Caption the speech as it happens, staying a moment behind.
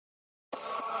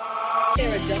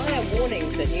There are dire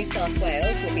warnings that New South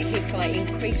Wales will be hit by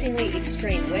increasingly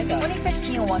extreme weather.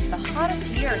 2015 was the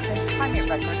hottest year since climate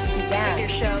records began.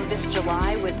 Figures show this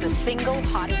July was the single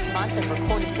hottest month in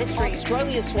recorded history.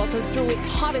 Australia sweltered through its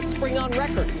hottest spring on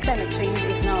record. Climate change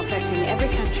is now affecting every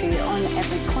country on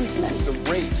every continent. It's the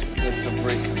rate that's of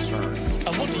great concern.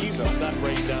 And what do you put that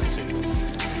rate down to?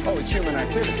 Oh, it's human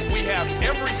activity. We have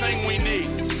everything we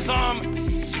need. Some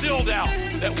still doubt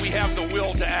that we have the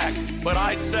will to act, but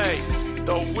I say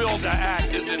the will to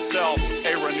act is itself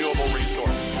a renewable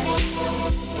resource.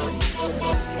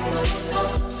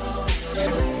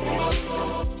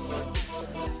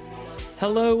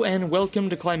 Hello and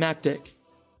welcome to Climactic.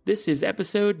 This is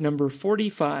episode number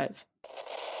 45.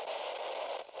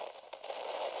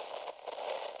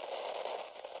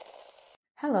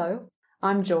 Hello,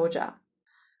 I'm Georgia.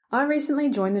 I recently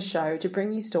joined the show to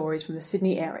bring you stories from the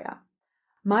Sydney area.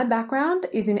 My background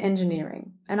is in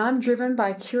engineering, and I'm driven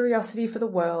by curiosity for the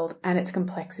world and its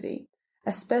complexity,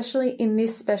 especially in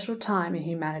this special time in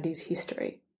humanity's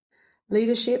history.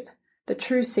 Leadership, the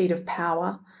true seat of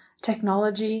power,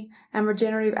 technology, and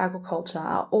regenerative agriculture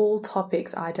are all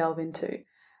topics I delve into.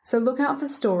 So look out for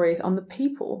stories on the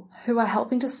people who are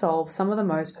helping to solve some of the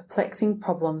most perplexing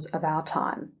problems of our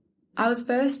time. I was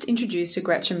first introduced to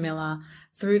Gretchen Miller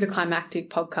through the Climactic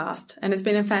podcast, and it's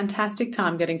been a fantastic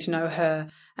time getting to know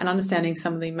her and understanding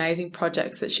some of the amazing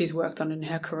projects that she's worked on in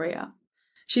her career.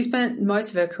 She spent most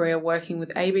of her career working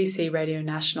with ABC Radio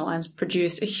National and has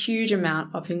produced a huge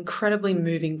amount of incredibly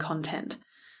moving content.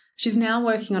 She's now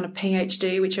working on a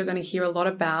PhD, which you're going to hear a lot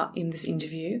about in this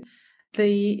interview.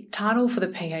 The title for the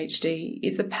PhD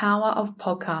is The Power of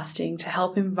Podcasting to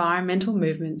Help Environmental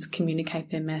Movements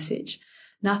Communicate Their Message.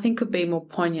 Nothing could be more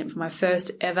poignant for my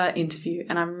first ever interview,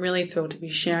 and I'm really thrilled to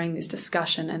be sharing this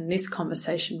discussion and this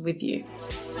conversation with you.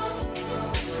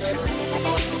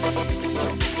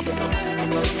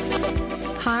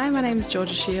 Hi, my name is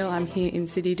Georgia Shield. I'm here in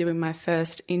Sydney doing my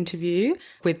first interview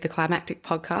with the Climactic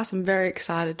podcast. I'm very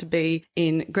excited to be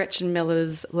in Gretchen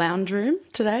Miller's lounge room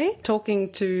today,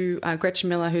 talking to Gretchen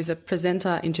Miller, who's a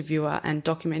presenter, interviewer and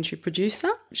documentary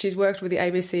producer. She's worked with the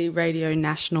ABC Radio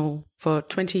National for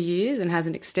 20 years and has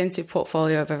an extensive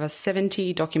portfolio of over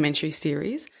 70 documentary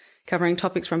series covering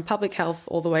topics from public health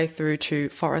all the way through to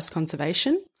forest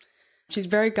conservation. She's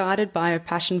very guided by her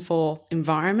passion for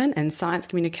environment and science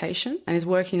communication and is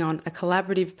working on a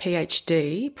collaborative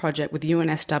PhD project with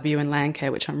UNSW and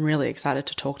Landcare, which I'm really excited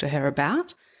to talk to her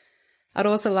about. I'd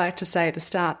also like to say at the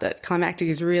start that Climactic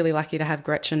is really lucky to have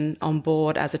Gretchen on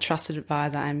board as a trusted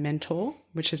advisor and mentor,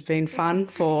 which has been fun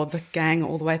for the gang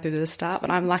all the way through to the start. But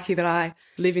I'm lucky that I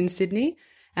live in Sydney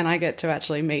and I get to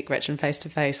actually meet Gretchen face to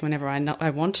face whenever I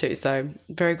want to. So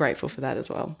very grateful for that as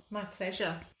well. My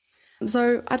pleasure.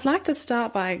 So I'd like to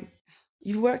start by,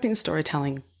 you've worked in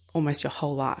storytelling almost your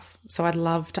whole life. So I'd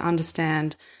love to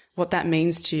understand what that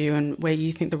means to you and where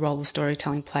you think the role of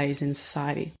storytelling plays in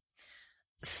society.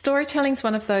 Storytelling is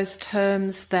one of those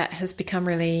terms that has become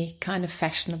really kind of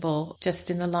fashionable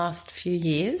just in the last few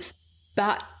years.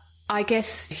 But I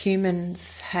guess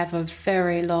humans have a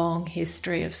very long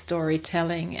history of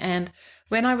storytelling. And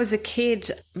when I was a kid,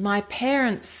 my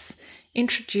parents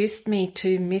introduced me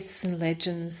to myths and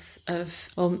legends of,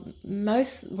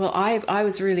 I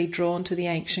was really drawn to the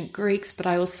ancient Greeks, but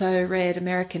I also read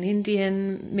American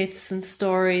Indian myths and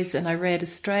stories, and I read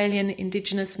Australian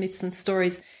Indigenous myths and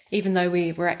stories, even though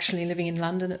we were actually living in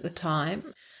London at the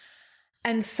time.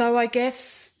 And so I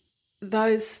guess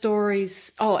those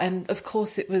stories, and of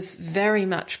course it was very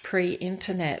much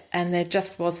pre-internet, and there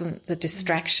just wasn't the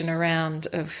distraction around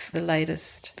of the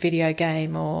latest video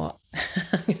game or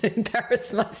I'm going to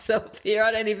embarrass myself here.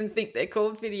 I don't even think they're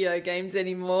called video games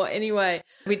anymore. Anyway,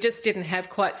 we just didn't have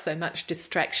quite so much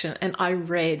distraction. And I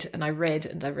read and I read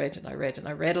and I read and I read and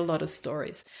I read a lot of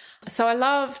stories. So I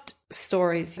loved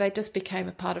stories. They just became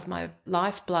a part of my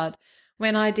lifeblood.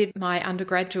 When I did my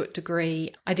undergraduate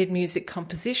degree, I did music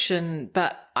composition.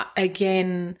 But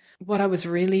again, what I was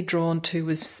really drawn to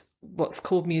was what's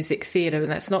called music theatre.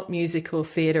 And that's not musical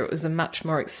theatre. It was a much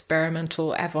more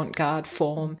experimental avant-garde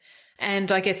form.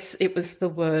 And I guess it was the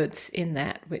words in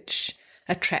that which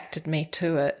attracted me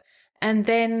to it. And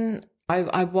then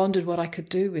I wondered what I could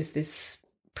do with this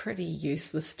pretty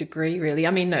useless degree, really.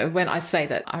 I mean, no, when I say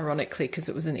that ironically, because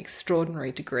it was an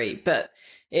extraordinary degree, but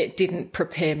it didn't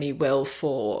prepare me well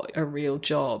for a real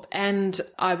job. And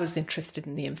I was interested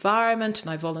in the environment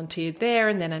and I volunteered there.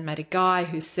 And then I met a guy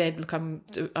who said, look,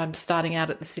 I'm starting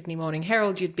out at the Sydney Morning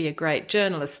Herald. You'd be a great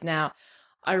journalist. Now,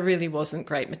 I really wasn't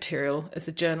great material as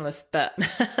a journalist, but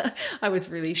I was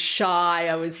really shy.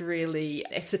 I was really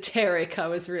esoteric. I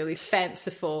was really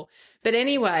fanciful. But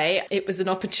anyway, it was an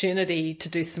opportunity to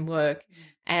do some work,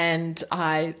 and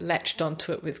I latched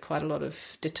onto it with quite a lot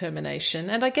of determination.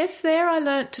 And I guess there I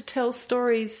learnt to tell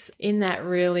stories in that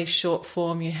really short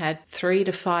form. You had 300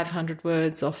 to 500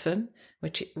 words often,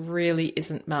 which really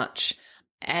isn't much.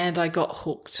 And I got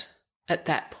hooked at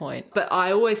that point. But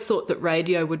I always thought that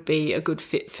radio would be a good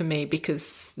fit for me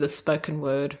because the spoken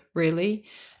word, really,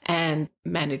 and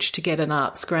managed to get an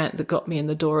arts grant that got me in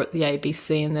the door at the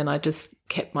ABC, and then I just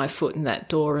kept my foot in that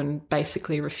door and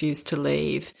basically refused to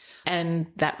leave. And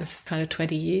that was kind of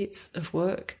 20 years of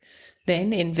work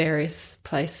then in various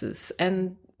places.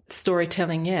 And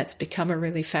storytelling, yeah, it's become a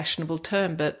really fashionable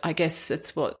term, but I guess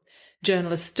it's what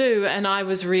journalists do. And I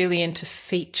was really into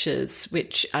features,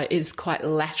 which is quite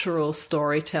lateral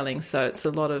storytelling. So it's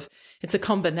a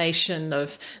combination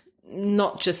of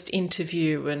not just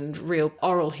interview and real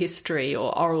oral history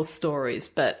or oral stories,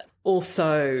 but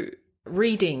also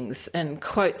readings and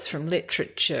quotes from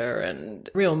literature and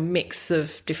real mix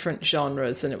of different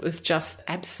genres. And it was just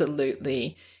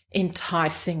absolutely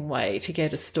enticing way to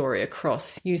get a story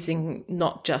across using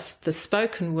not just the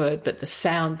spoken word, but the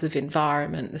sounds of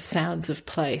environment, the sounds of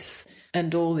place,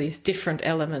 and all these different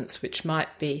elements, which might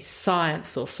be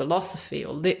science or philosophy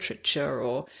or literature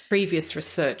or previous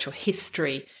research or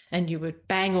history. And you would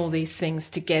bang all these things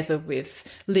together with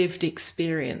lived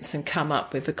experience and come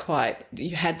up with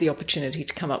you had the opportunity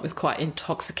to come up with quite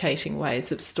intoxicating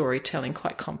ways of storytelling,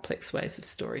 quite complex ways of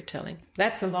storytelling.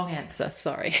 That's a long answer,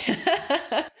 sorry.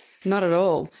 Not at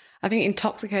all. I think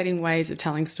intoxicating ways of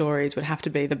telling stories would have to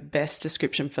be the best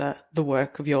description for the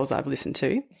work of yours I've listened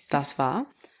to thus far.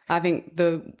 I think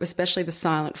especially the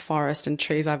silent forest and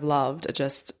trees I've loved are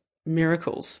just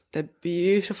miracles. They're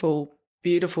beautiful,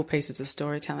 beautiful pieces of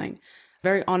storytelling,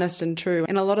 very honest and true.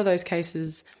 In a lot of those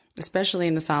cases, especially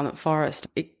in the silent forest,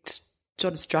 it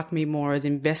sort of struck me more as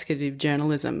investigative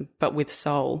journalism, but with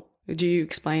soul. Would you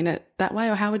explain it that way,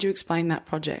 or how would you explain that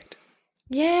project?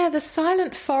 Yeah, the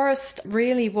silent forest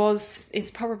really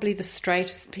is probably the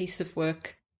straightest piece of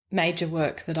work, major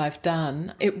work that I've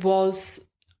done.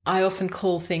 I often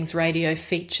call things radio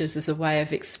features as a way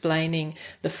of explaining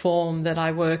the form that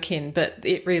I work in, but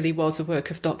it really was a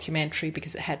work of documentary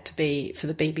because it had to be for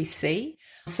the BBC.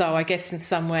 So I guess in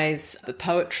some ways the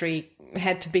poetry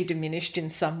had to be diminished in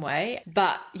some way.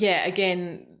 But yeah,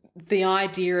 again, the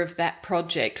idea of that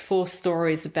project, 4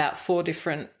 stories about 4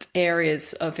 different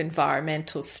areas of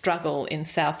environmental struggle in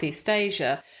Southeast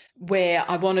Asia, where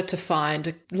I wanted to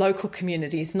find local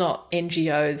communities, not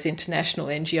NGOs, international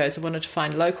NGOs. I wanted to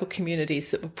find local communities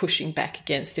that were pushing back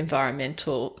against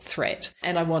environmental threat.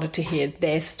 And I wanted to hear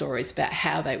their stories about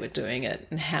how they were doing it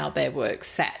and how their work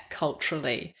sat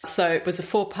culturally. So it was a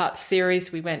 4-part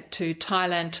series. We went to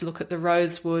Thailand to look at the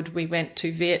rosewood. We went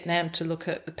to Vietnam to look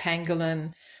at the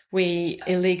pangolin. We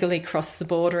illegally crossed the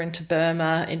border into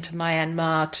Burma, into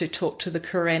Myanmar, to talk to the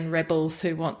Karen rebels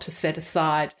who want to set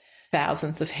aside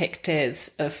thousands of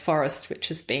hectares of forest, which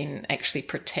has been actually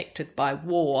protected by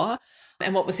war.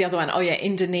 And what was the other one? Oh, yeah,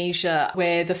 Indonesia,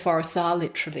 where the forests are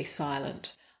literally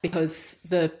silent because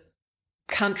the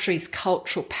country's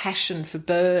cultural passion for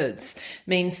birds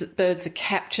means that birds are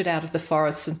captured out of the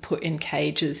forests and put in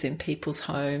cages in people's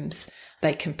homes.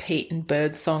 They compete in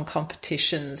birdsong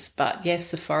competitions, but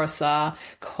yes, the forests are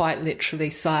quite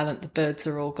literally silent. The birds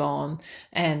are all gone,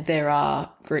 and there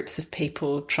are groups of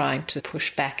people trying to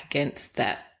push back against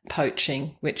that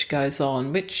poaching which goes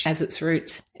on, which has its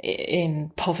roots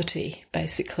in poverty,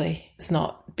 basically. It's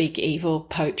not big evil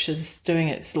poachers doing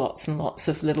it. It's lots and lots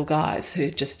of little guys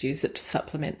who just use it to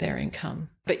supplement their income.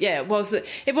 But yeah, it was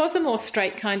a more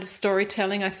straight kind of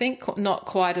storytelling, I think, not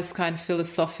quite as kind of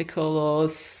philosophical or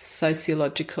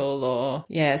sociological or,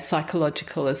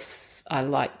 psychological as I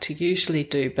like to usually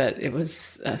do, but it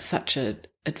was such an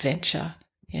adventure.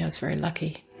 Yeah, I was very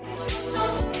lucky.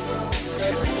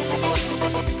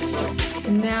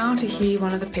 And now to hear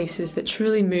one of the pieces that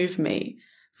truly moved me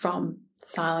from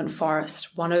Silent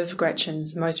Forest, one of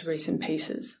Gretchen's most recent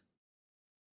pieces.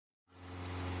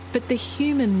 But the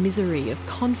human misery of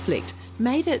conflict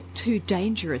made it too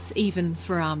dangerous even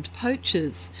for armed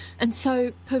poachers, and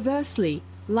so, perversely,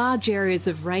 large areas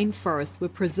of rainforest were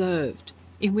preserved,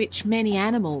 in which many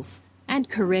animals and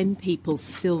Karen people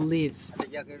still live.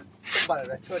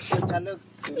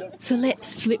 So let's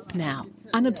slip now,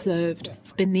 unobserved,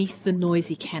 beneath the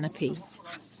noisy canopy.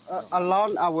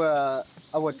 Along our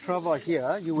travel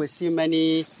here, you will see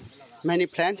many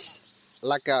plants,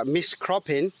 like mixed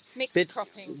cropping.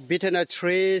 Bitterness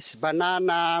trees,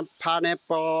 banana,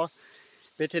 pineapple,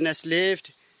 bitterness leaf,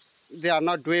 they are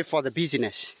not doing for the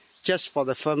business, just for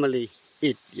the family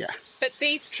eat, yeah. But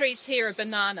these trees here are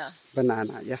banana.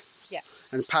 Banana, yeah. Yeah.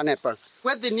 And pineapple.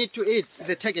 When they need to eat,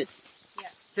 they take it. Yeah.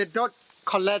 They don't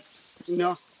collect,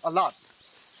 a lot.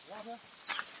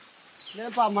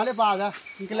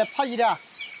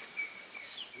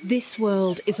 This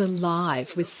world is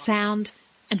alive with sound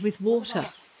and with water.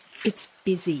 It's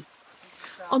busy.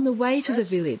 On the way to the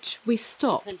village, we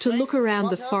stop to look around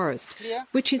the forest,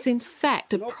 which is in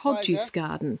fact a produce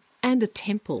garden and a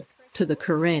temple to the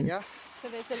Karen.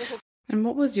 And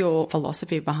what was your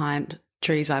philosophy behind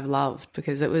Trees I've Loved?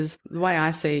 Because it was, the way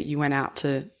I see it, you went out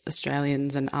to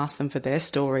Australians and asked them for their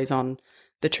stories on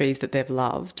the trees that they've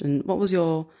loved. And what was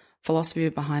your philosophy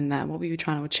behind that? What were you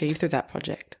trying to achieve through that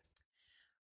project?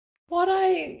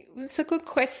 It's a good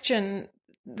question.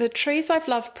 The Trees I've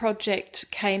Loved project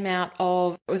came out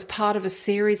of, it was part of a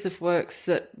series of works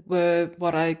that were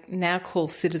what I now call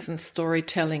citizen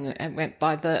storytelling, and went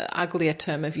by the uglier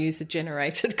term of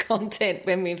user-generated content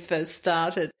when we first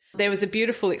started. There was a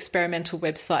beautiful experimental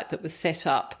website that was set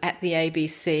up at the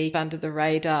ABC under the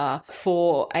radar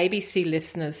for ABC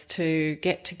listeners to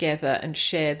get together and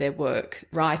share their work,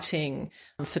 writing,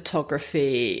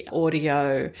 photography,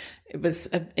 audio. It was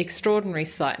an extraordinary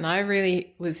site, and I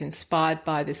really was inspired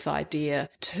by this idea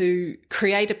to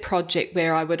create a project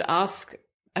where I would ask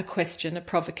a question, a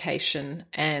provocation,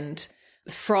 and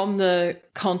from the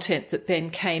content that then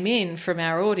came in from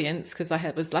our audience, because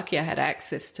I was lucky I had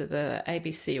access to the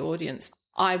ABC audience,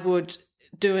 I would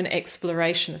do an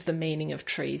exploration of the meaning of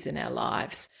trees in our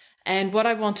lives. And what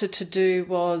I wanted to do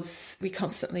was, we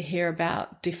constantly hear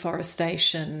about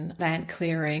deforestation, land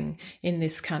clearing in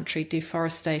this country,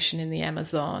 deforestation in the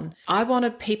Amazon. I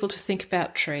wanted people to think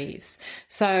about trees.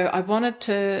 So I wanted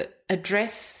to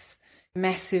address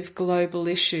massive global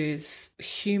issues,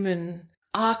 human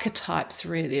archetypes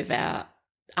really of our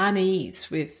unease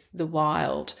with the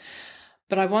wild.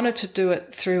 But I wanted to do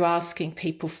it through asking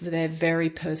people for their very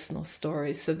personal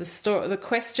stories. So the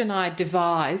question I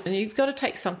devised, and you've got to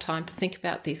take some time to think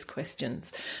about these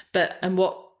questions, and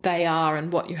what they are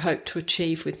and what you hope to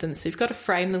achieve with them. So you've got to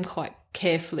frame them quite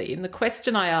carefully. And the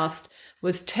question I asked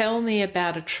was, tell me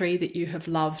about a tree that you have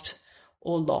loved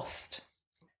or lost.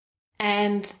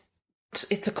 And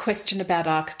it's a question about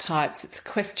archetypes. It's a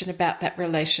question about that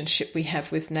relationship we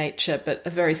have with nature, but a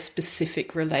very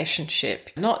specific relationship.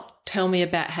 Not tell me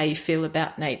about how you feel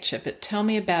about nature, but tell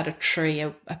me about a tree,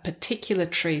 a particular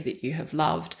tree that you have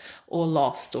loved or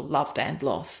lost, or loved and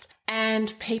lost.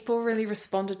 And people really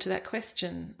responded to that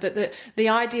question. But the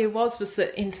idea was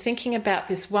that in thinking about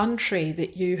this one tree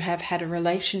that you have had a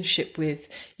relationship with,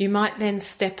 you might then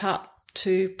step up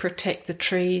to protect the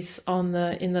trees in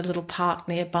the little park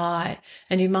nearby,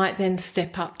 and you might then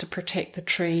step up to protect the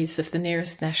trees of the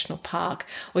nearest national park,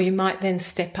 or you might then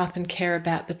step up and care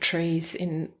about the trees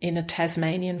in a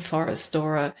Tasmanian forest,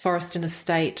 or a forest in a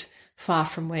state far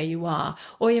from where you are,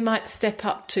 or you might step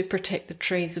up to protect the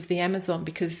trees of the Amazon,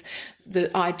 because the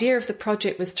idea of the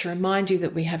project was to remind you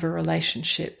that we have a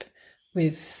relationship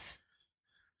with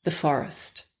the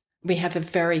forest. We have a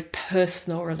very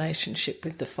personal relationship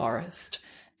with the forest,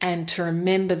 and to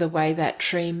remember the way that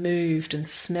tree moved and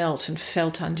smelt and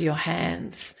felt under your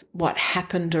hands, what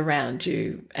happened around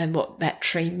you and what that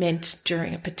tree meant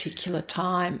during a particular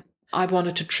time. I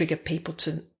wanted to trigger people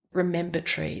to remember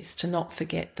trees, to not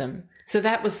forget them. So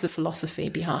that was the philosophy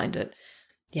behind it.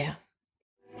 Yeah.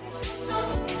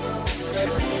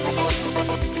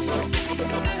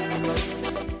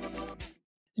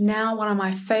 Now, one of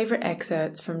my favourite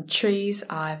excerpts from Trees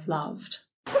I've Loved.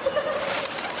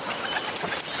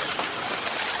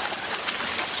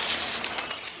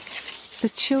 The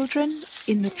children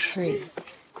in the tree.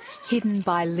 Hidden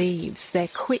by leaves, their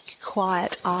quick,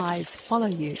 quiet eyes follow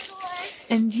you.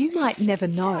 And you might never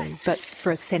know, but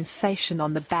for a sensation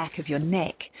on the back of your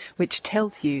neck, which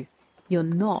tells you you're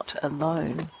not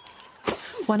alone.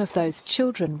 One of those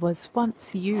children was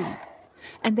once you,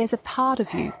 and there's a part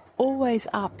of you always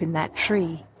up in that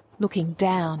tree, looking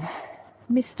down,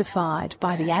 mystified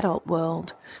by the adult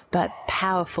world, but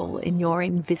powerful in your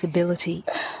invisibility.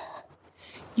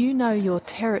 You know your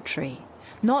territory,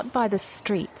 not by the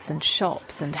streets and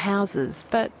shops and houses,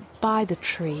 but by the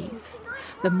trees,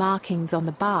 the markings on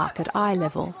the bark at eye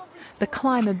level, the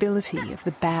climbability of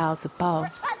the boughs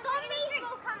above.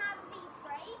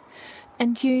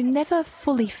 And you never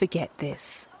fully forget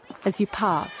this as you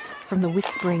pass from the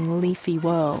whispering leafy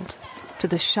world to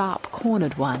the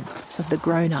sharp-cornered one of the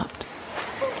grown-ups.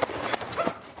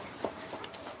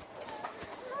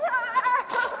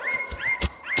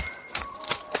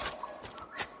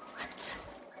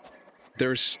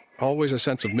 there's always a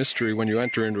sense of mystery when you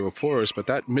enter into a forest, but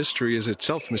that mystery is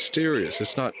itself mysterious.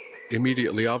 It's not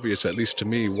immediately obvious, at least to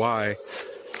me, why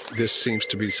this seems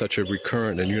to be such a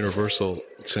recurrent and universal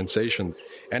sensation.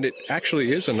 And it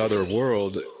actually is another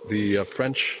world. The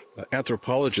French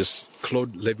anthropologist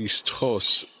Claude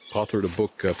Lévi-Strauss authored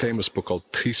a famous book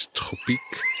called Triste Tropique,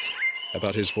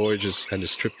 about his voyages and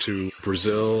his trip to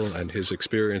Brazil and his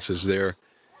experiences there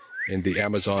in the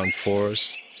Amazon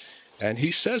forest. And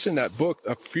he says in that book,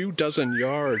 a few dozen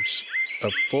yards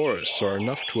of forests are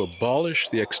enough to abolish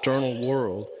the external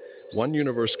world. One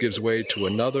universe gives way to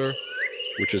another,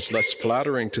 which is less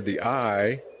flattering to the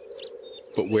eye,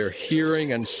 but where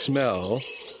hearing and smell,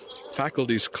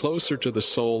 faculties closer to the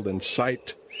soul than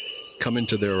sight, come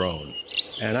into their own.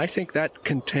 And I think that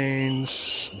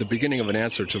contains the beginning of an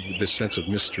answer to this sense of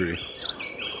mystery.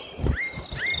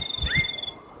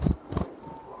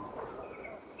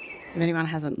 If anyone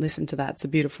hasn't listened to that, it's a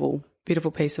beautiful,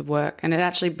 beautiful piece of work. And it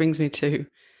actually brings me to,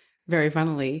 very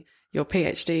funnily, your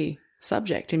PhD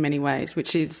subject in many ways,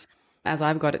 which is, as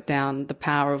I've got it down, the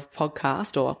power of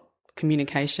podcast or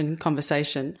communication,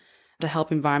 conversation, to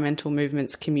help environmental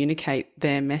movements communicate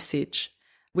their message,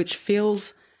 which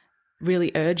feels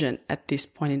really urgent at this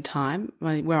point in time.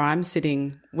 Where I'm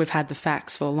sitting, we've had the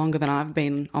facts for longer than I've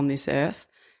been on this earth.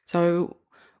 So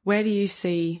where do you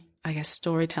see, I guess,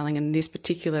 storytelling in this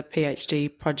particular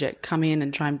PhD project come in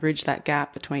and try and bridge that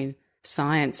gap between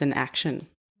science and action?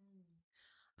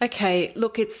 Okay,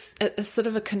 look, it's a sort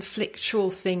of a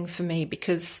conflictual thing for me,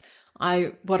 because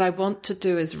what I want to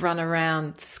do is run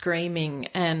around screaming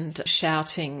and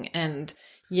shouting and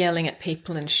yelling at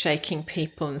people and shaking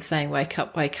people and saying, wake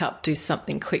up, do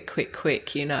something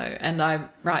quick, you know. And I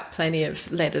write plenty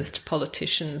of letters to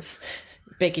politicians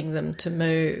begging them to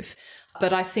move.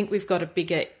 But I think we've got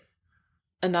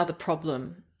another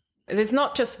problem. There's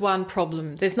not just one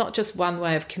problem. There's not just one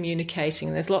way of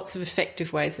communicating. There's lots of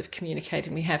effective ways of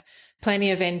communicating. We have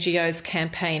plenty of NGOs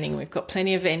campaigning. We've got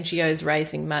plenty of NGOs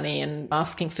raising money and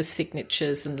asking for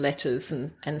signatures and letters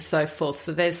and so forth.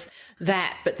 So there's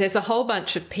that. But there's a whole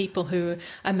bunch of people who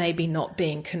are maybe not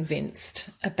being convinced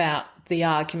about the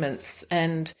arguments.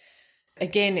 And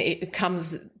again, it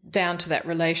comes down to that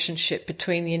relationship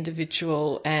between the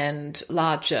individual and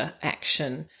larger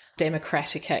action,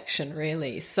 democratic action,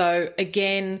 really. So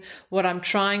again, what I'm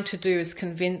trying to do is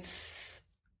convince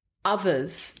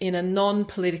others in a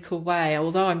non-political way.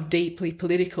 Although I'm deeply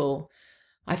political,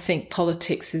 I think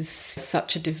politics is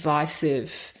such a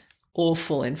divisive,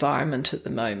 awful environment at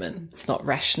the moment. It's not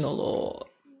rational, or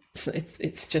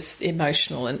it's just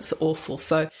emotional, and it's awful.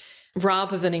 So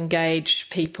rather than engage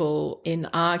people in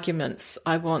arguments,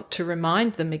 I want to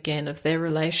remind them again of their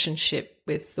relationship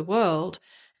with the world.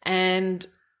 And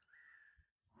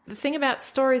the thing about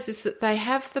stories is that they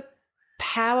have the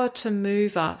power to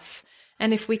move us.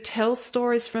 And if we tell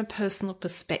stories from a personal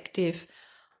perspective,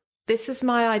 this is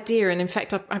my idea. And in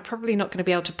fact, I'm probably not going to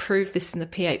be able to prove this in the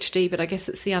PhD, but I guess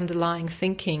it's the underlying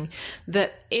thinking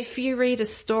that if you read a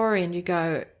story and you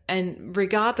go, and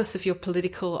regardless of your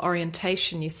political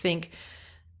orientation, you think,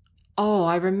 oh,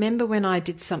 I remember when I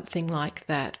did something like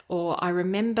that, or I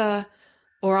remember,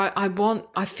 or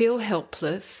I feel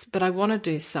helpless, but I want to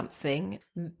do something.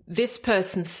 This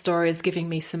person's story is giving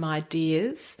me some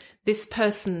ideas. This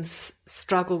person's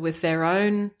struggle with their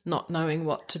own not knowing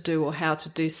what to do or how to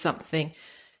do something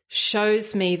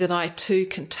shows me that I too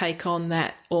can take on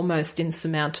that almost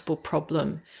insurmountable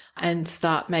problem and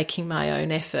start making my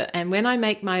own effort. And when I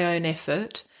make my own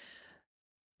effort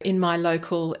in my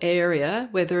local area,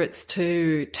 whether it's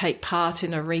to take part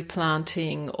in a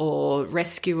replanting or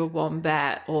rescue a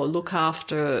wombat or look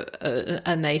after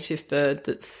a native bird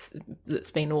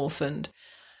that's been orphaned,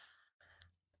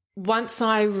 once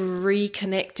I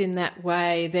reconnect in that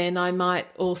way, then I might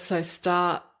also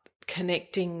start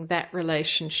connecting that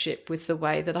relationship with the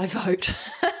way that I vote.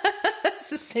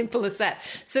 It's as simple as that.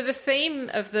 So the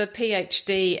theme of the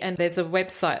PhD, and there's a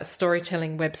website, a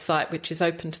storytelling website, which is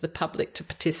open to the public to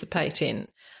participate in,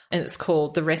 and it's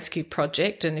called The Rescue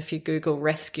Project. And if you Google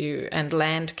rescue and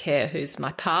Landcare, who's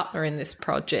my partner in this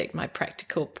project, my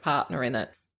practical partner in it,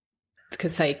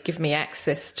 because they give me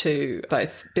access to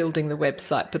both building the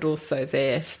website but also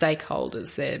their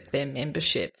stakeholders, their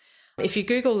membership. If you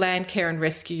Google Landcare and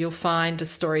Rescue, you'll find a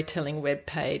storytelling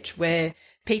webpage where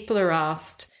people are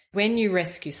asked, when you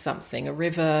rescue something, a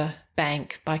river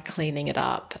bank by cleaning it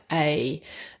up, a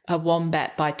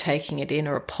wombat by taking it in,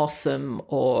 or a possum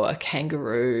or a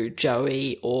kangaroo,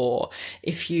 Joey, or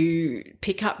if you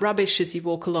pick up rubbish as you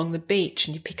walk along the beach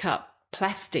and you pick up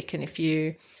plastic, and if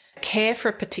you care for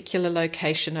a particular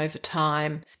location over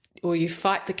time, or you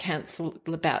fight the council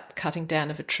about cutting down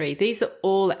of a tree. These are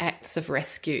all acts of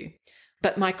rescue.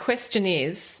 But my question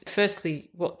is, firstly,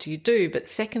 what do you do? But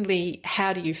secondly,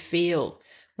 how do you feel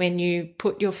when you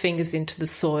put your fingers into the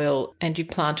soil and you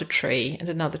plant a tree and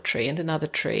another tree and another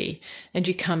tree, and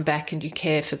you come back and you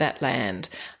care for that land?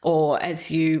 Or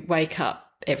as you wake up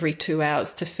every 2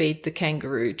 hours to feed the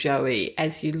kangaroo Joey,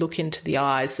 as you look into the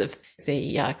eyes of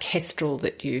the kestrel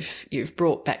that you've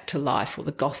brought back to life, or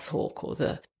the goshawk, or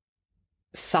the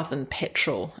southern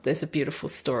petrel. There's a beautiful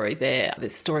story there.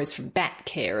 There's stories from bat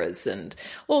carers and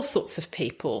all sorts of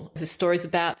people. There's stories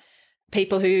about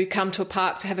people who come to a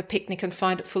park to have a picnic and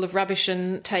find it full of rubbish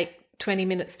and take 20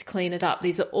 minutes to clean it up.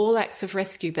 These are all acts of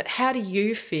rescue. But how do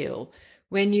you feel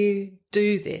when you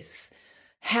do this?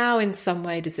 How in some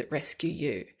way does it rescue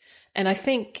you? And I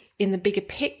think in the bigger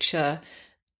picture,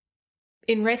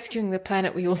 in rescuing the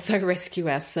planet, we also rescue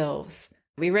ourselves.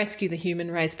 We rescue the human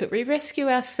race, but we rescue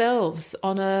ourselves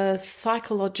on a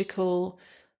psychological,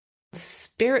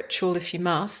 spiritual, if you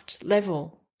must,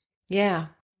 level. Yeah.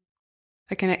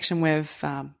 A connection we've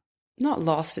not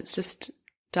lost, it's just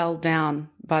dulled down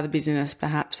by the busyness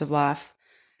perhaps of life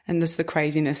and just the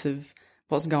craziness of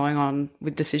what's going on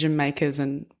with decision makers,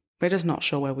 and we're just not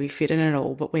sure where we fit in it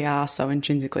all, but we are so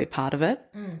intrinsically part of it.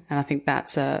 And I think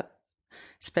that's,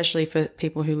 especially for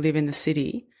people who live in the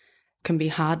city, can be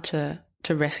hard to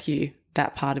rescue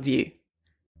that part of you.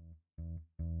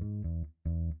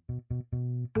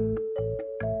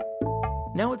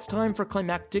 Now it's time for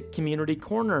Climactic Community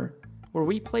Corner, where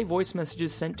we play voice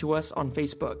messages sent to us on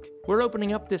Facebook. We're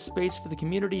opening up this space for the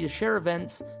community to share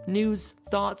events, news,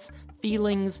 thoughts,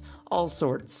 feelings, all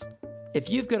sorts. If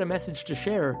you've got a message to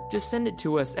share, just send it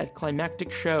to us at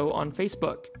Climactic Show on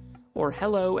Facebook or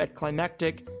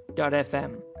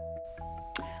hello@climactic.fm.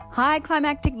 Hi,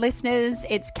 Climactic listeners.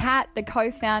 It's Kat, the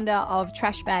co-founder of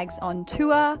Trash Bags on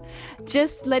Tour.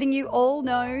 Just letting you all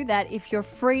know that if you're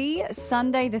free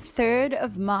Sunday the 3rd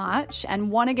of March and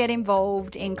want to get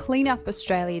involved in Clean Up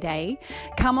Australia Day,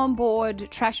 come on board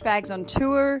Trash Bags on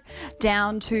Tour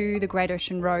down to the Great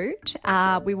Ocean Road.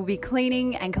 We will be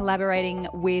cleaning and collaborating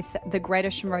with the Great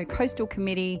Ocean Road Coastal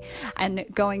Committee and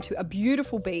going to a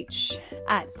beautiful beach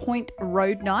at Point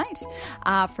Road Night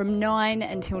from 9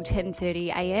 until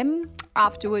 10:30 a.m.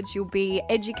 Afterwards, you'll be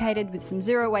educated with some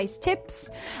zero waste tips,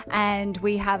 and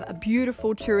we have a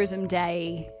beautiful tourism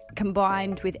day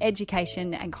combined with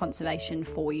education and conservation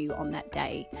for you on that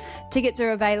day. Tickets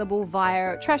are available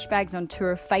via Trash Bags on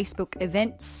Tour Facebook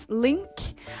events link.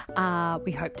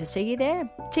 We hope to see you there.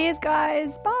 Cheers,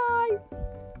 guys. Bye.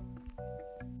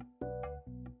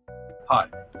 Hi,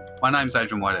 my name's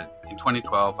Adrian Whitehead. In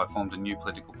 2012, I formed a new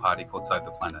political party called Save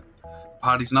the Planet. The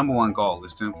party's number one goal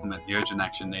is to implement the urgent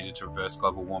action needed to reverse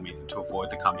global warming and to avoid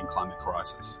the coming climate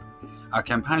crisis. Our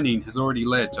campaigning has already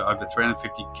led to over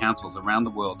 350 councils around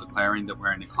the world declaring that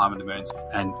we're in a climate emergency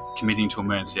and committing to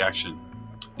emergency action.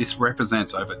 This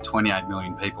represents over 28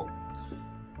 million people.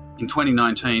 In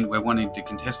 2019, we're wanting to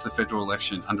contest the federal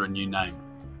election under a new name,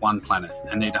 One Planet,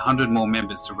 and need 100 more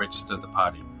members to register the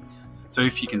party. So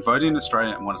if you can vote in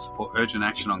Australia and want to support urgent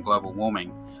action on global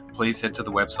warming, please head to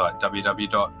the website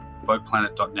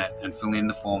www.voteplanet.net and fill in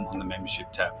the form on the membership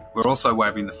tab. We're also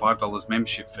waiving the $5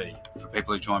 membership fee for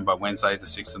people who join by Wednesday the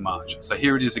 6th of March. So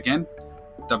here it is again,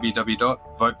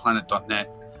 www.voteplanet.net.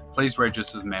 Please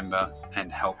register as a member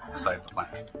and help save the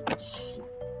planet.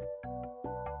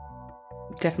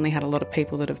 Definitely had a lot of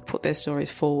people that have put their stories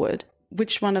forward.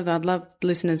 Which one of them? I'd love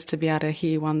listeners to be able to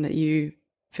hear one that you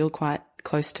feel quite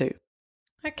close to.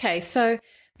 Okay, so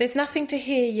there's nothing to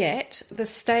hear yet. The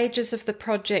stages of the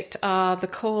project are the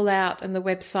call out and the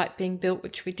website being built,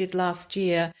 which we did last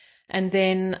year. And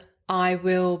then I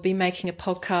will be making a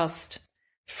podcast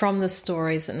from the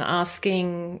stories and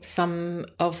asking some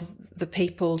of the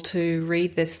people to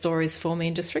read their stories for me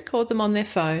and just record them on their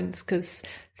phones, because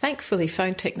thankfully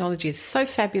phone technology is so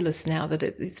fabulous now that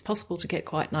it's possible to get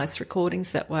quite nice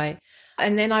recordings that way.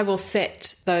 And then I will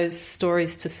set those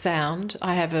stories to sound.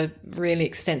 I have a really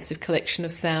extensive collection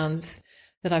of sounds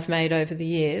that I've made over the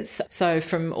years, so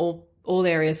from all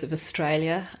areas of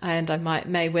Australia, and I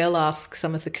may well ask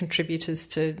some of the contributors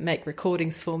to make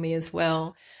recordings for me as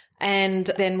well. And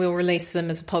then we'll release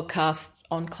them as a podcast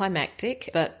on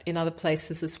Climactic, but in other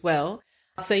places as well.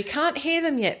 So you can't hear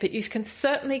them yet, but you can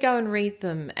certainly go and read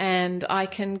them. And I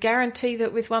can guarantee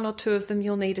that with one or two of them,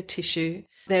 you'll need a tissue.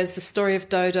 There's the story of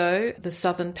Dodo, the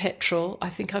southern petrel. I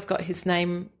think I've got his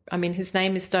name. I mean, his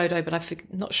name is Dodo, but I'm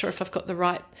not sure if I've got the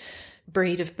right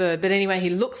breed of bird. But anyway,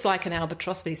 he looks like an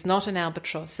albatross, but he's not an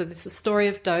albatross. So there's the story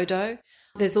of Dodo.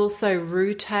 There's also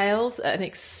Roo Tales, an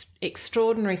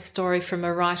extraordinary story from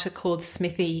a writer called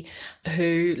Smithy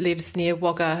who lives near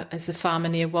Wagga, as a farmer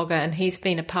near Wagga, and he's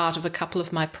been a part of a couple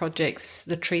of my projects,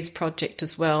 the Trees Project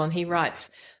as well, and he writes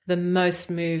the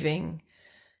most moving,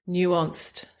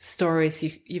 nuanced stories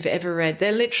you've ever read.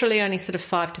 They're literally only sort of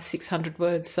 500 to 600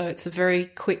 words, so it's a very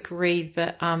quick read,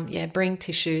 but bring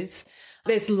tissues.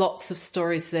 There's lots of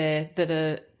stories there that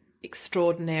are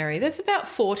extraordinary. There's about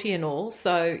 40 in all,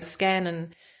 so scan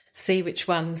and see which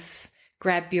ones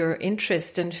grab your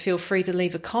interest, and feel free to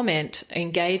leave a comment,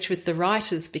 engage with the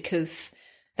writers, because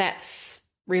that's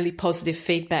really positive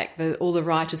feedback that all the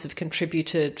writers have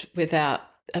contributed without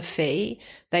a fee.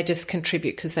 They just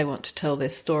contribute because they want to tell their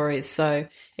stories. So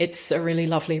it's a really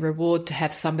lovely reward to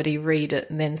have somebody read it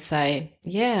and then say,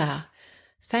 yeah,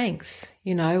 thanks,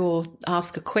 or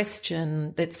ask a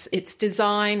question. It's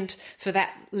designed for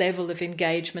that level of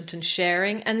engagement and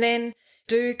sharing. And then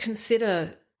do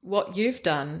consider what you've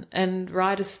done and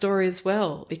write a story as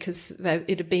well, because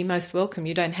it'd be most welcome.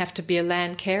 You don't have to be a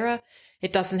land carer.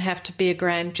 It doesn't have to be a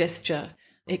grand gesture.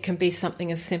 It can be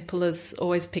something as simple as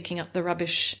always picking up the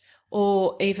rubbish,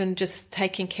 or even just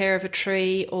taking care of a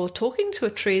tree, or talking to a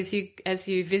tree as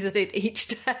you visit it each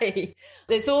day.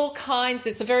 There's all kinds.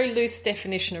 It's a very loose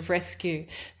definition of rescue.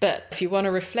 But if you want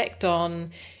to reflect on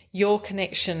your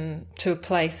connection to a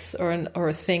place or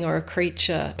a thing or a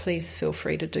creature, please feel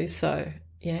free to do so.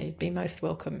 Yeah, you'd be most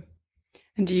welcome.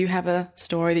 And do you have a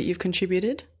story that you've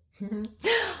contributed?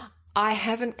 I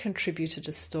haven't contributed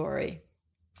a story.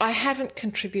 I haven't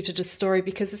contributed a story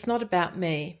because it's not about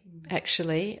me,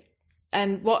 actually.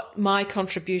 And what my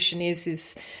contribution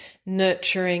is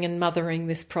nurturing and mothering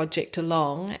this project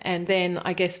along. And then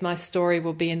I guess my story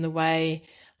will be in the way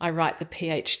I write the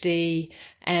PhD,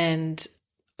 and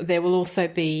there will also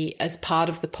be, as part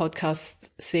of the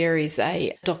podcast series,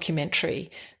 a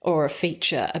documentary or a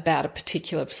feature about a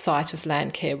particular site of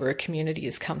land care where a community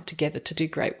has come together to do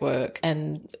great work,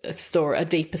 and a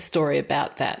deeper story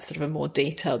about that, sort of a more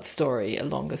detailed story, a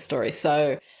longer story.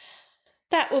 So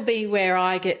that will be where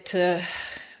I get to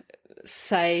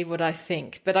say what I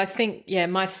think. But I think,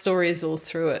 my story is all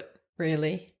through it,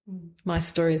 really. My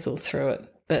story is all through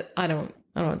it. But I don't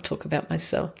want to talk about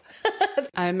myself.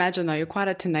 I imagine, though, you're quite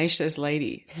a tenacious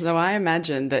lady. So I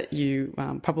imagine that you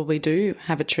probably do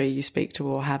have a tree you speak to,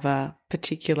 or have a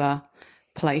particular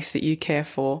place that you care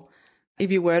for.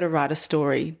 If you were to write a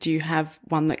story, do you have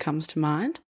one that comes to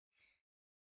mind?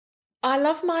 I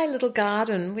love my little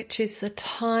garden, which is a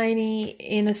tiny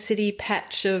inner city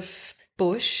patch of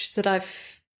bush that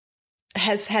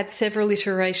has had several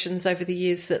iterations over the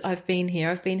years that I've been here.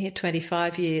 I've been here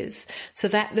 25 years. So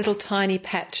that little tiny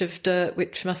patch of dirt,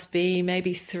 which must be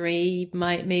maybe 3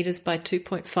 metres by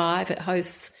 2.5, it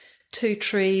hosts 2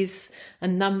 trees, a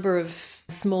number of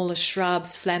smaller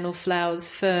shrubs, flannel flowers,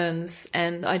 ferns,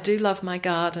 and I do love my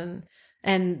garden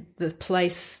and the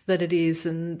place that it is.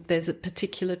 And there's a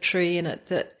particular tree in it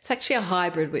it's actually a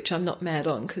hybrid, which I'm not mad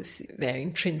on because they're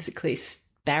intrinsically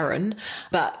barren,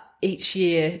 but each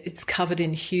year it's covered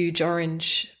in huge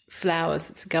orange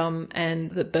flowers. It's gum, and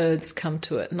the birds come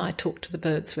to it, and I talk to the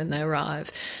birds when they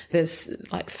arrive. There's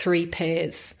like 3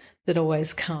 pairs that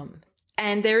always come.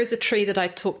 And there is a tree that I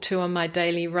talk to on my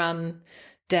daily run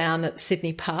down at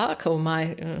Sydney Park, or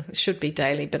it should be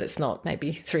daily, but it's not.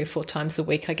 Maybe 3 or 4 times a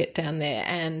week I get down there,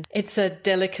 and it's a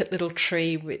delicate little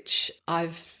tree which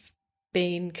I've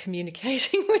been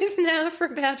communicating with now for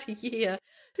about a year.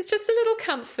 It's just a little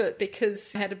comfort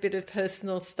because I had a bit of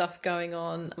personal stuff going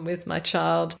on with my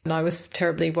child and I was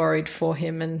terribly worried for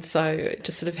him. And so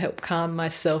to sort of help calm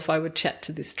myself, I would chat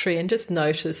to this tree and just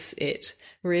notice it.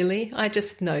 Really, I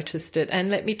just noticed it. And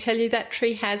let me tell you, that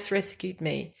tree has rescued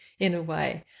me in a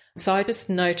way. So I just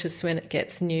notice when it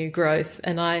gets new growth,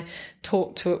 and I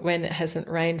talk to it when it hasn't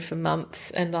rained for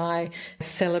months, and I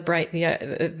celebrate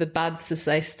the buds as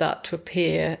they start to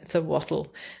appear. It's a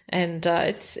wattle, and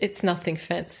it's nothing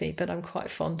fancy, but I'm quite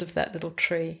fond of that little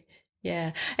tree.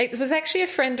 Yeah. It was actually a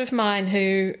friend of mine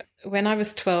who, when I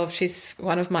was 12, she's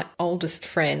one of my oldest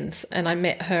friends, and I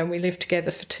met her and we lived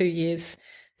together for 2 years.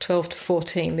 12 to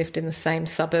 14, lived in the same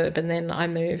suburb, and then I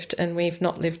moved, and we've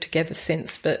not lived together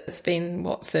since, but it's been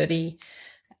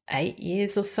 38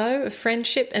 years or so of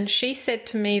friendship. And she said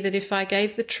to me that if I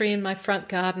gave the tree in my front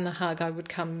garden a hug, I would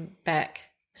come back.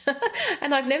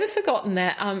 And I've never forgotten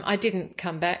that. I didn't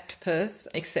come back to Perth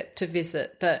except to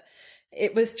visit, but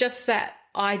it was just that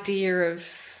idea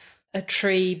of a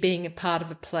tree being a part of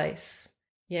a place.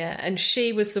 Yeah, and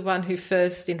she was the one who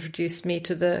first introduced me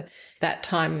to that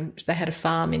time they had a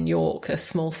farm in York, a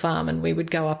small farm, and we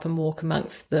would go up and walk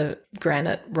amongst the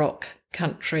granite rock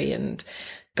country and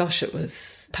gosh, it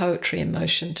was poetry in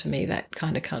motion to me, that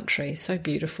kind of country. So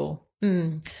beautiful.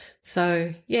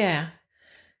 So, yeah.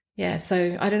 Yeah,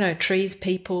 so I don't know, trees,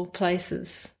 people,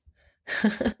 places.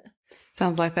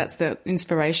 Sounds like that's the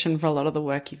inspiration for a lot of the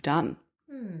work you've done,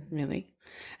 really.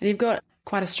 And you've got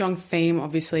quite a strong theme,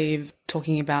 obviously, of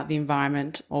talking about the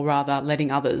environment, or rather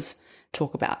letting others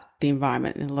talk about the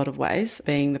environment in a lot of ways,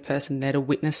 being the person there to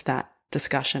witness that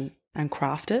discussion and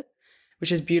craft it,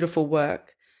 which is beautiful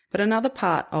work. But another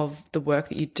part of the work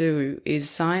that you do is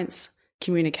science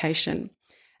communication.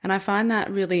 And I find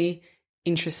that really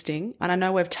interesting. And I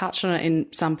know we've touched on it in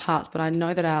some parts, but I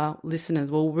know that our listeners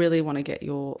will really want to get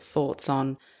your thoughts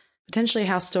on potentially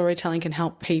how storytelling can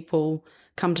help people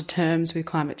come to terms with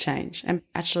climate change and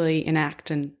actually enact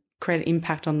and create an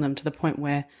impact on them to the point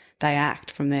where they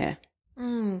act from there.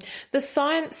 The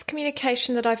science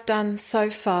communication that I've done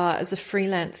so far as a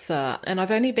freelancer, and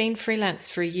I've only been freelance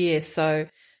for a year, so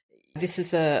this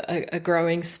is a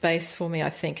growing space for me, I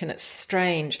think, and it's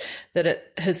strange that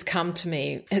it has come to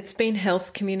me. It's been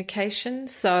health communication.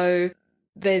 So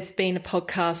there's been a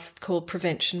podcast called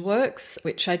Prevention Works,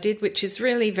 which I did, which is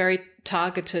really very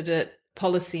targeted at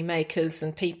policymakers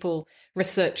and people,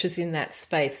 researchers in that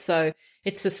space. So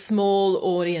it's a small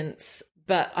audience,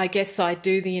 but I guess I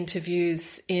do the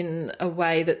interviews in a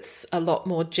way that's a lot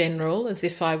more general, as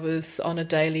if I was on a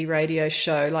daily radio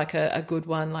show, like a good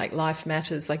one, like Life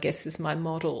Matters, I guess is my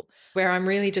model, where I'm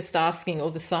really just asking,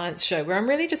 or the science show, where I'm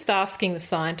really just asking the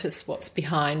scientists what's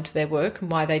behind their work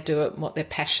and why they do it and what their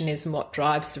passion is and what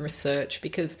drives the research.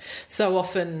 Because so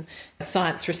often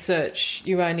science research,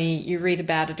 you read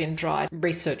about it in dry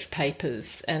research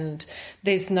papers and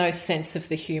there's no sense of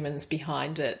the humans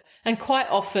behind it. And quite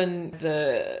often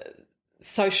the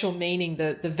social meaning,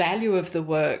 the value of the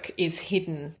work is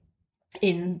hidden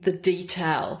in the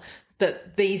detail.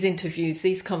 But these interviews,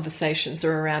 these conversations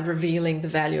are around revealing the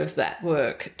value of that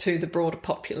work to the broader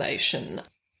population.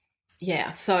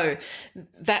 Yeah, so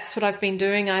that's what I've been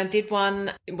doing. I did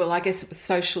one, well, I guess it was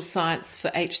social science for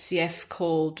HCF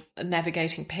called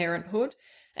Navigating Parenthood.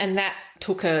 And that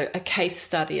took a case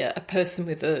study, a person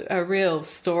with a real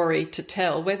story to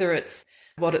tell, whether it's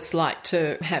what it's like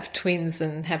to have twins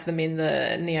and have them in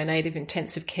the neonatal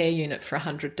intensive care unit for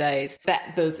 100 days.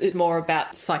 That is more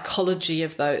about psychology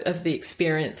of the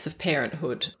experience of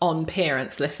parenthood on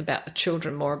parents, less about the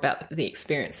children, more about the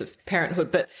experience of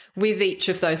parenthood. But with each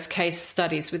of those case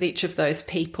studies, with each of those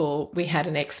people, we had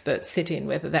an expert sit in,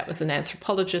 whether that was an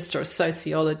anthropologist or a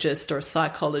sociologist or a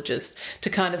psychologist, to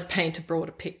kind of paint a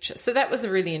broader picture. So that was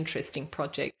a really interesting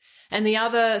project. And the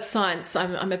other science,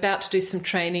 I'm about to do some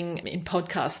training in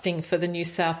podcasting for the New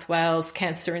South Wales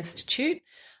Cancer Institute.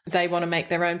 They want to make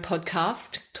their own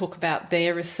podcast, talk about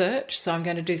their research. So I'm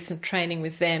going to do some training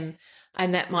with them.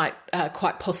 And that might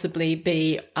quite possibly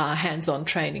be hands-on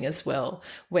training as well,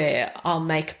 where I'll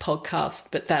make a podcast,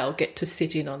 but they'll get to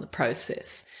sit in on the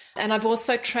process. And I've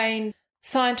also trained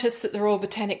scientists at the Royal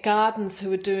Botanic Gardens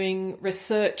who are doing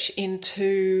research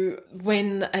into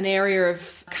when an area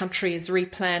of country is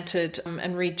replanted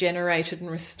and regenerated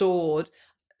and restored.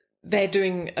 They're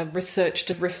doing research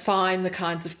to refine the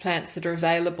kinds of plants that are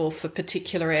available for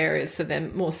particular areas so they're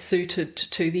more suited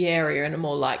to the area and are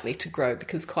more likely to grow,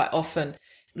 because quite often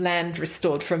land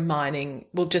restored from mining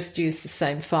will just use the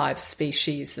same 5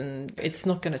 species and it's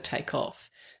not going to take off.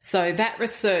 So that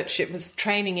research, it was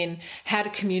training in how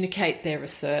to communicate their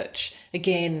research,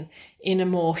 again, in a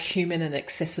more human and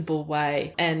accessible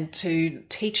way, and to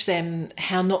teach them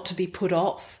how not to be put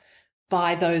off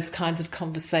by those kinds of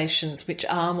conversations which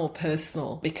are more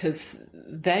personal, because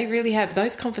they really have,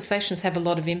 those conversations have a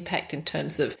lot of impact in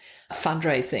terms of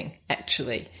fundraising,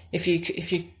 actually. If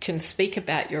you can speak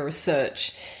about your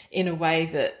research in a way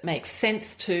that makes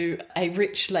sense to a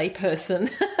rich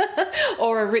layperson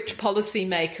or a rich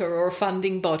policymaker or a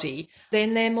funding body,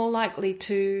 then they're more likely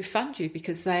to fund you,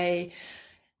 because they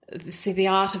see the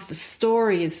art of the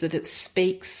story is that it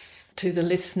speaks to the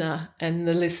listener and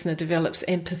the listener develops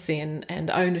empathy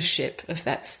and ownership of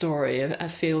that story, a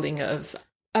feeling of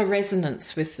a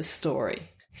resonance with the story.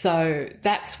 So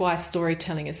that's why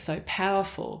storytelling is so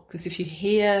powerful, because if you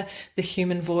hear the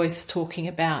human voice talking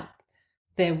about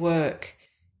their work,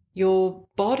 your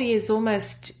body is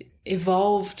almost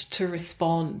evolved to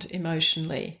respond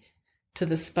emotionally to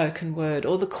the spoken word,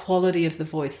 or the quality of the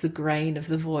voice, the grain of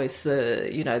the voice,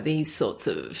 these sorts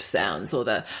of sounds, or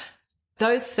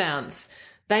those sounds.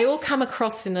 They all come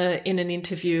across in an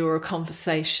interview or a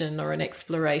conversation or an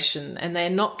exploration, and they're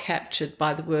not captured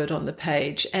by the word on the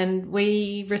page. And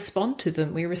we respond to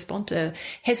them. We respond to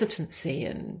hesitancy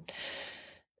and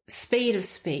speed of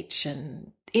speech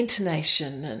and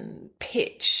intonation and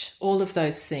pitch, all of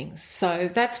those things. So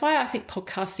that's why I think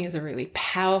podcasting is a really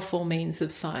powerful means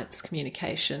of science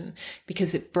communication,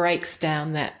 because it breaks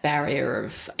down that barrier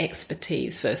of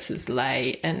expertise versus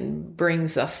lay and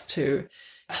brings us to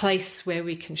a place where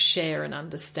we can share an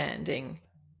understanding.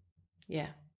 Yeah.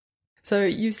 So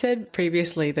you said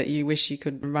previously that you wish you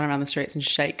could run around the streets and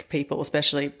shake people,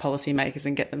 especially policymakers,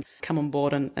 and get them to come on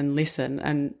board and listen.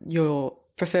 And your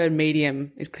preferred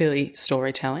medium is clearly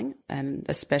storytelling, and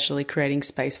especially creating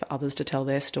space for others to tell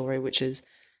their story, which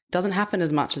doesn't happen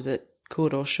as much as it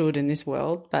could or should in this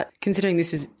world. But considering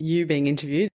this is you being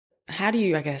interviewed, how do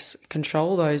you, I guess,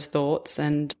 control those thoughts?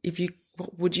 And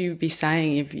what would you be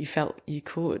saying if you felt you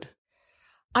could?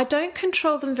 I don't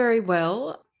control them very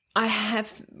well. I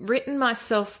have written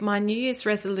myself, my New Year's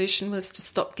resolution was to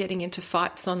stop getting into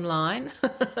fights online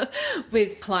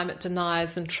with climate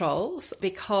deniers and trolls,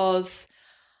 because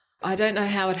I don't know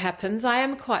how it happens. I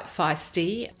am quite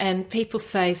feisty, and people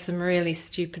say some really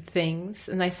stupid things,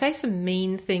 and they say some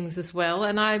mean things as well,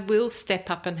 and I will step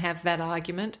up and have that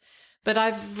argument. But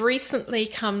I've recently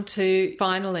come to,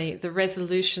 finally, the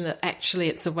resolution that actually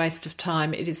it's a waste of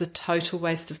time. It is a total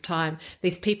waste of time.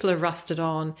 These people are rusted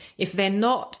on. If they're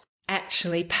not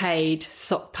actually paid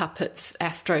sock puppets,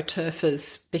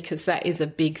 astroturfers, because that is a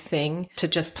big thing, to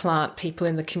just plant people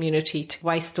in the community, to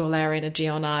waste all our energy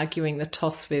on arguing the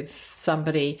toss with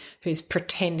somebody who's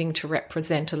pretending to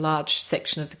represent a large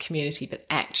section of the community, but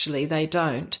actually they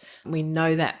don't. We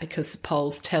know that because the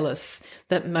polls tell us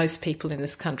that most people in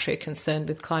this country are concerned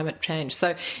with climate change.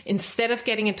 So instead of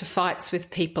getting into fights with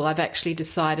people, I've actually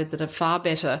decided that a far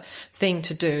better thing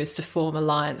to do is to form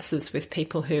alliances with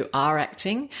people who are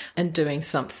acting and doing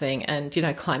something. And,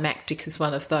 Climactic is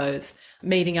one of those,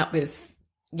 meeting up with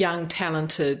young,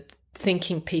 talented,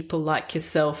 thinking people like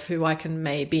yourself who I can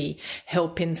maybe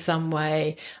help in some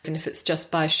way, even if it's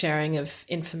just by sharing of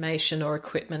information or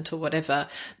equipment or whatever.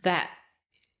 That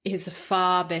is a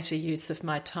far better use of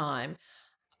my time.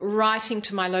 Writing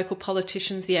to my local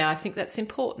politicians, I think that's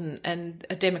important, and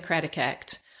a democratic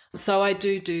act. So I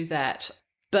do that.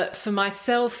 But for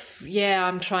myself,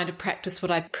 I'm trying to practice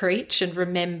what I preach and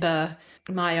remember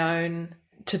my own,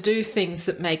 to do things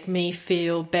that make me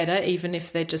feel better, even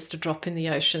if they're just a drop in the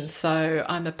ocean. So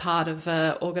I'm a part of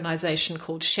an organisation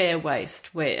called Share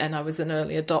Waste, and I was an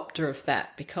early adopter of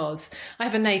that because I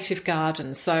have a native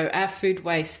garden. So our food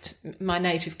waste, my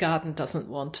native garden doesn't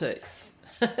want it.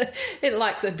 It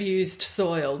likes abused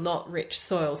soil, not rich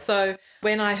soil. So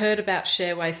when I heard about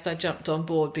Share Waste, I jumped on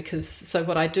board so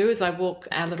what I do is I walk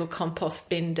our little compost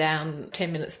bin down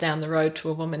 10 minutes down the road to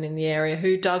a woman in the area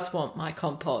who does want my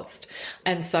compost.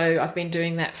 And so I've been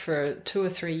doing that for 2 or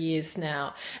 3 years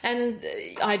now. And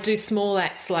I do small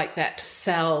acts like that to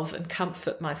salve and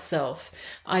comfort myself.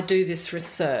 I do this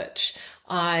research.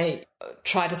 I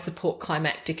try to support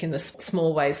Climactic in the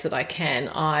small ways that I can.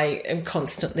 I am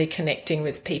constantly connecting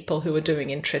with people who are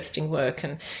doing interesting work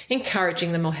and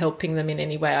encouraging them or helping them in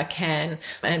any way I can,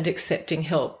 and accepting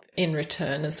help in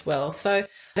return as well. So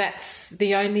that's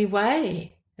the only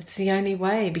way. It's the only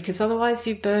way, because otherwise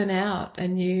you burn out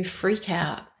and you freak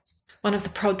out. One of the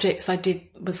projects I did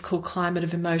was called Climate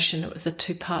of Emotion. It was a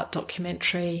 2-part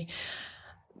documentary,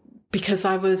 because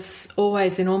I was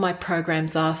always in all my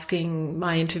programs asking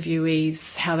my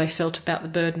interviewees how they felt about the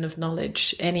burden of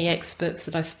knowledge. Any experts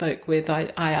that I spoke with,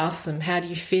 I asked them, how do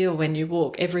you feel when you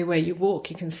walk? Everywhere you walk,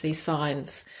 you can see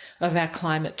signs of our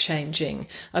climate changing,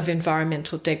 of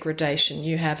environmental degradation.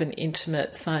 You have an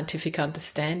intimate scientific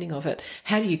understanding of it.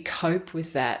 How do you cope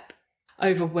with that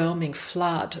overwhelming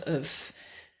flood of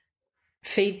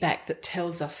feedback that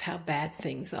tells us how bad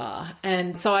things are?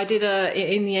 And so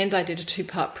in the end I did a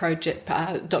 2-part project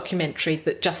documentary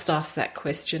that just asked that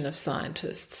question of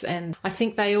scientists. And I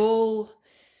think they all,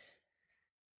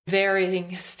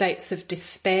 varying states of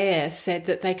despair, said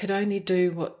that they could only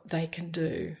do what they can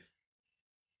do,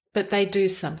 but they do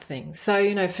something.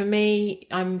 So, for me,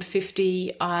 I'm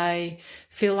 50. I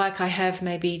feel like I have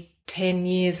maybe 10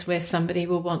 years where somebody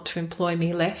will want to employ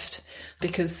me left,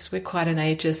 because we're quite an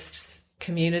ageist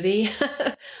community.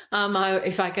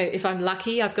 If I'm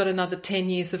lucky, I've got another 10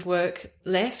 years of work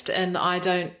left, and I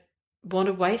don't want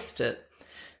to waste it.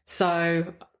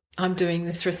 So I'm doing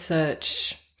this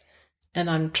research, and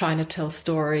I'm trying to tell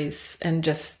stories and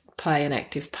just play an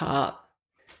active part.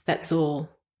 That's all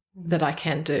that I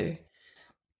can do.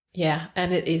 Yeah,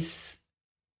 and it's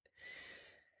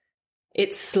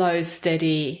slow,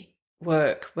 steady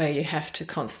work where you have to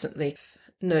constantly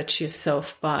nurture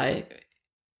yourself by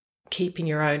keeping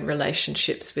your own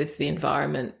relationships with the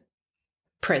environment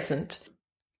present,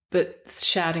 but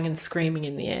shouting and screaming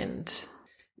in the end.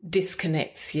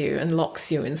 disconnects you and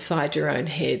locks you inside your own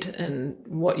head, and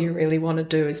what you really want to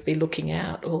do is be looking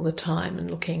out all the time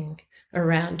and looking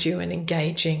around you and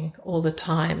engaging all the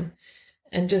time,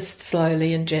 and just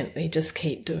slowly and gently just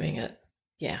keep doing it.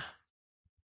 Yeah.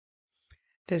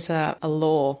 There's a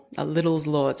law, a Little's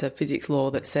law, it's a physics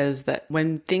law that says that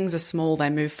when things are small, they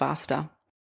move faster.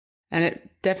 And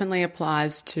it definitely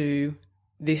applies to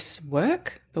this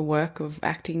work, the work of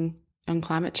acting on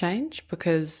climate change,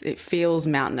 because it feels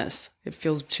mountainous. It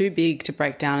feels too big to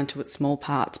break down into its small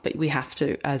parts, but we have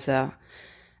to,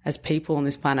 as people on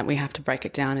this planet, we have to break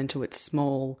it down into its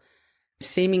small,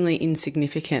 seemingly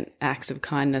insignificant acts of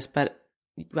kindness, but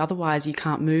otherwise you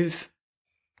can't move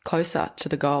closer to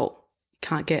the goal.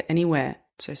 Can't get anywhere.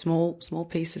 So small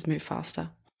pieces move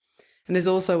faster. And there's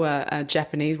also a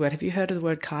Japanese word. Have you heard of the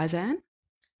word kaizen?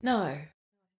 No.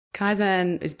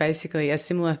 Kaizen is basically a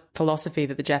similar philosophy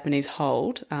that the Japanese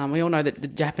hold. We all know that the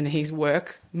Japanese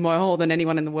work more than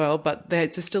anyone in the world, but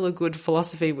it's still a good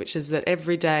philosophy, which is that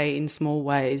every day in small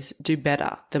ways do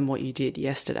better than what you did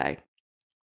yesterday,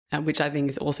 which I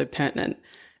think is also pertinent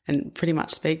and pretty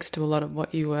much speaks to a lot of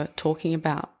what you were talking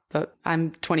about. But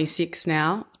I'm 26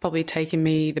 now. It's probably taken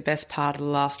me the best part of the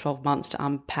last 12 months to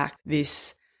unpack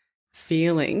this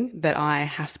feeling that I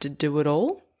have to do it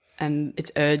all and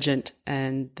it's urgent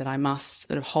and that I must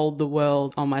sort of hold the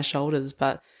world on my shoulders.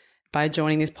 But by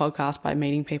joining this podcast, by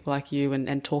meeting people like you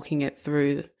and talking it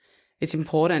through, it's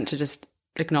important to just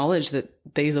acknowledge that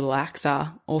these little acts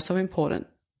are also important.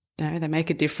 You know, they make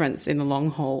a difference in the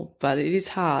long haul, but it is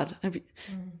hard.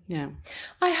 Yeah.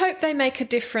 I hope they make a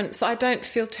difference. I don't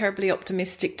feel terribly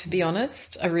optimistic, to be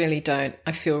honest. I really don't.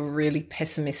 I feel really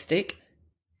pessimistic.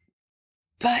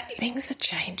 But things are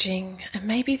changing, and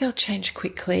maybe they'll change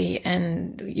quickly,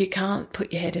 and you can't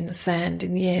put your head in the sand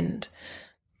in the end.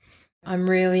 I'm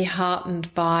really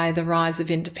heartened by the rise of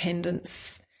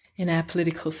independents in our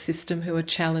political system who are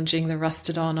challenging the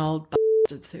rusted-on old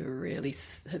bastards who really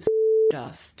have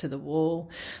us to the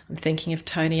wall. I'm thinking of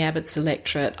Tony Abbott's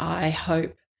electorate.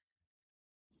 I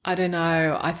don't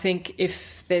know, I think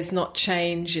if there's not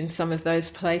change in some of those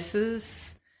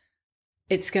places,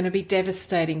 it's going to be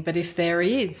devastating. But if there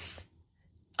is,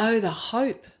 oh, the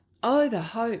hope.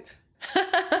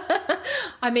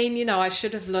 I mean, you know, I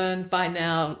should have learned by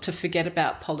now to forget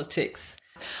about politics.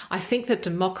 I think that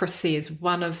democracy is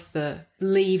one of the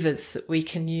levers that we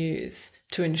can use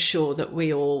to ensure that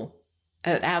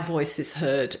our voice is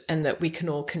heard and that we can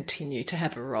all continue to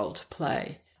have a role to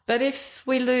play. But if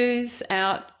we lose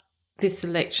out this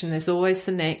election, there's always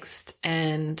the next.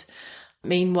 And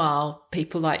meanwhile,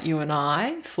 people like you and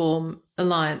I form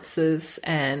alliances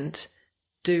and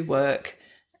do work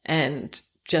and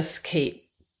just keep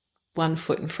one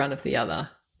foot in front of the other.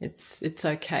 It's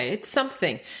okay. It's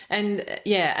something. And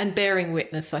bearing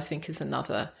witness, I think, is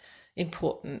another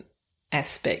important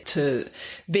aspect to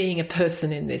being a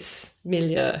person in this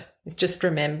milieu. Just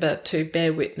remember to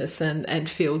bear witness and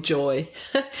feel joy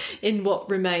in what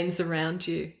remains around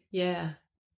you. Yeah.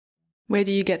 Where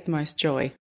do you get the most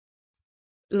joy?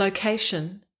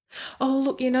 Location. Oh,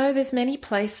 look, you know, there's many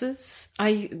places. I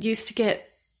used to get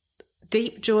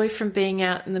deep joy from being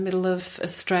out in the middle of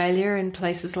Australia in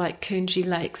places like Coonji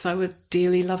Lakes. I would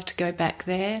dearly love to go back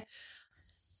there.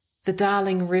 The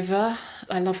Darling River.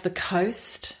 I love the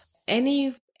coast.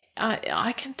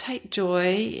 I can take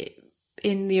joy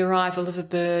in the arrival of a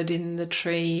bird in the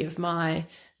tree of my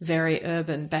very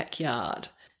urban backyard.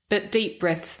 But deep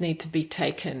breaths need to be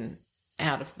taken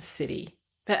out of the city.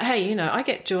 But hey, you know, I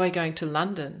get joy going to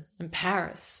London and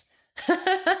Paris.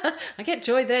 I get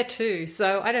joy there too.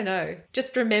 So I don't know.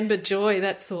 Just remember joy,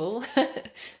 that's all.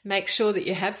 Make sure that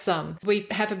you have some. We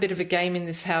have a bit of a game in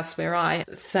this house where I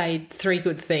say 3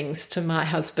 good things to my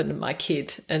husband and my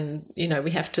kid. And, you know,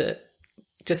 we have to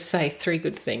just say 3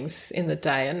 good things in the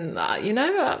day. And,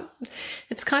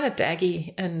 it's kind of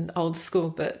daggy and old school,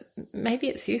 but maybe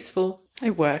it's useful.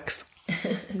 It works.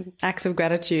 Acts of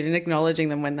gratitude and acknowledging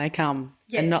them when they come.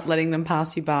 Yes. And not letting them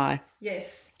pass you by.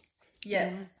 Yes.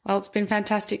 Yeah. Well, it's been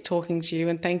fantastic talking to you,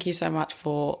 and thank you so much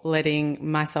for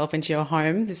letting myself into your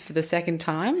home. This is for the second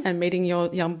time, and meeting your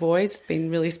young boys has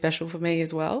been really special for me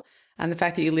as well. And the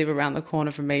fact that you live around the corner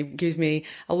from me gives me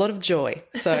a lot of joy.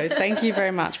 So thank you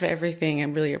very much for everything,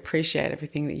 and really appreciate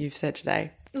everything that you've said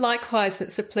today. Likewise,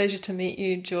 it's a pleasure to meet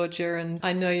you, Georgia, and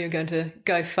I know you're going to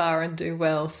go far and do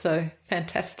well, so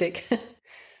fantastic.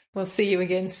 We'll see you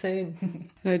again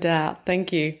soon. No doubt.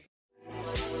 Thank you.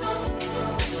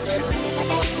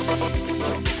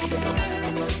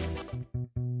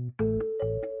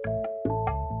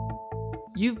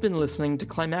 You've been listening to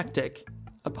Climactic,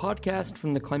 a podcast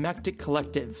from the Climactic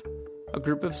Collective. a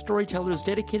group of storytellers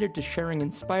dedicated to sharing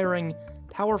inspiring,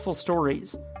 powerful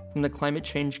stories from the climate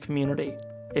change community.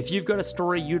 If you've got a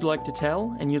story you'd like to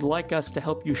tell and you'd like us to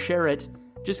help you share it,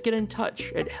 just get in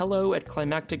touch at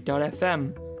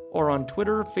hello@climactic.fm or on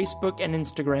Twitter, Facebook, and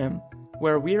Instagram,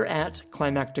 where we're at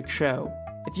Climactic Show.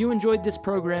 If you enjoyed this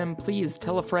program, please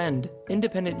tell a friend.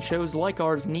 Independent shows like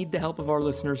ours need the help of our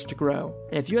listeners to grow.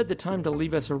 And if you had the time to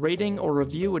leave us a rating or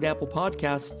review at Apple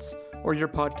Podcasts or your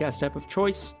podcast app of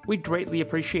choice, we'd greatly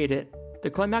appreciate it. The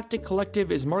Climactic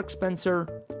Collective is Mark Spencer,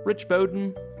 Rich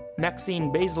Bowden,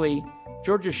 Maxine Baisley,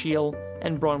 Georgia Scheel,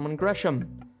 and Bronwyn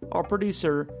Gresham. Our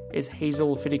producer is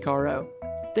Hazel Fidicaro.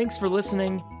 Thanks for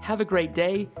listening, have a great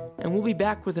day, and we'll be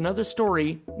back with another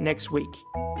story next week.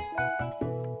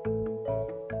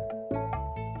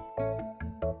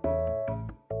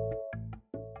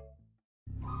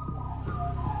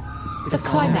 The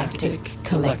Climactic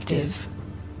Collective.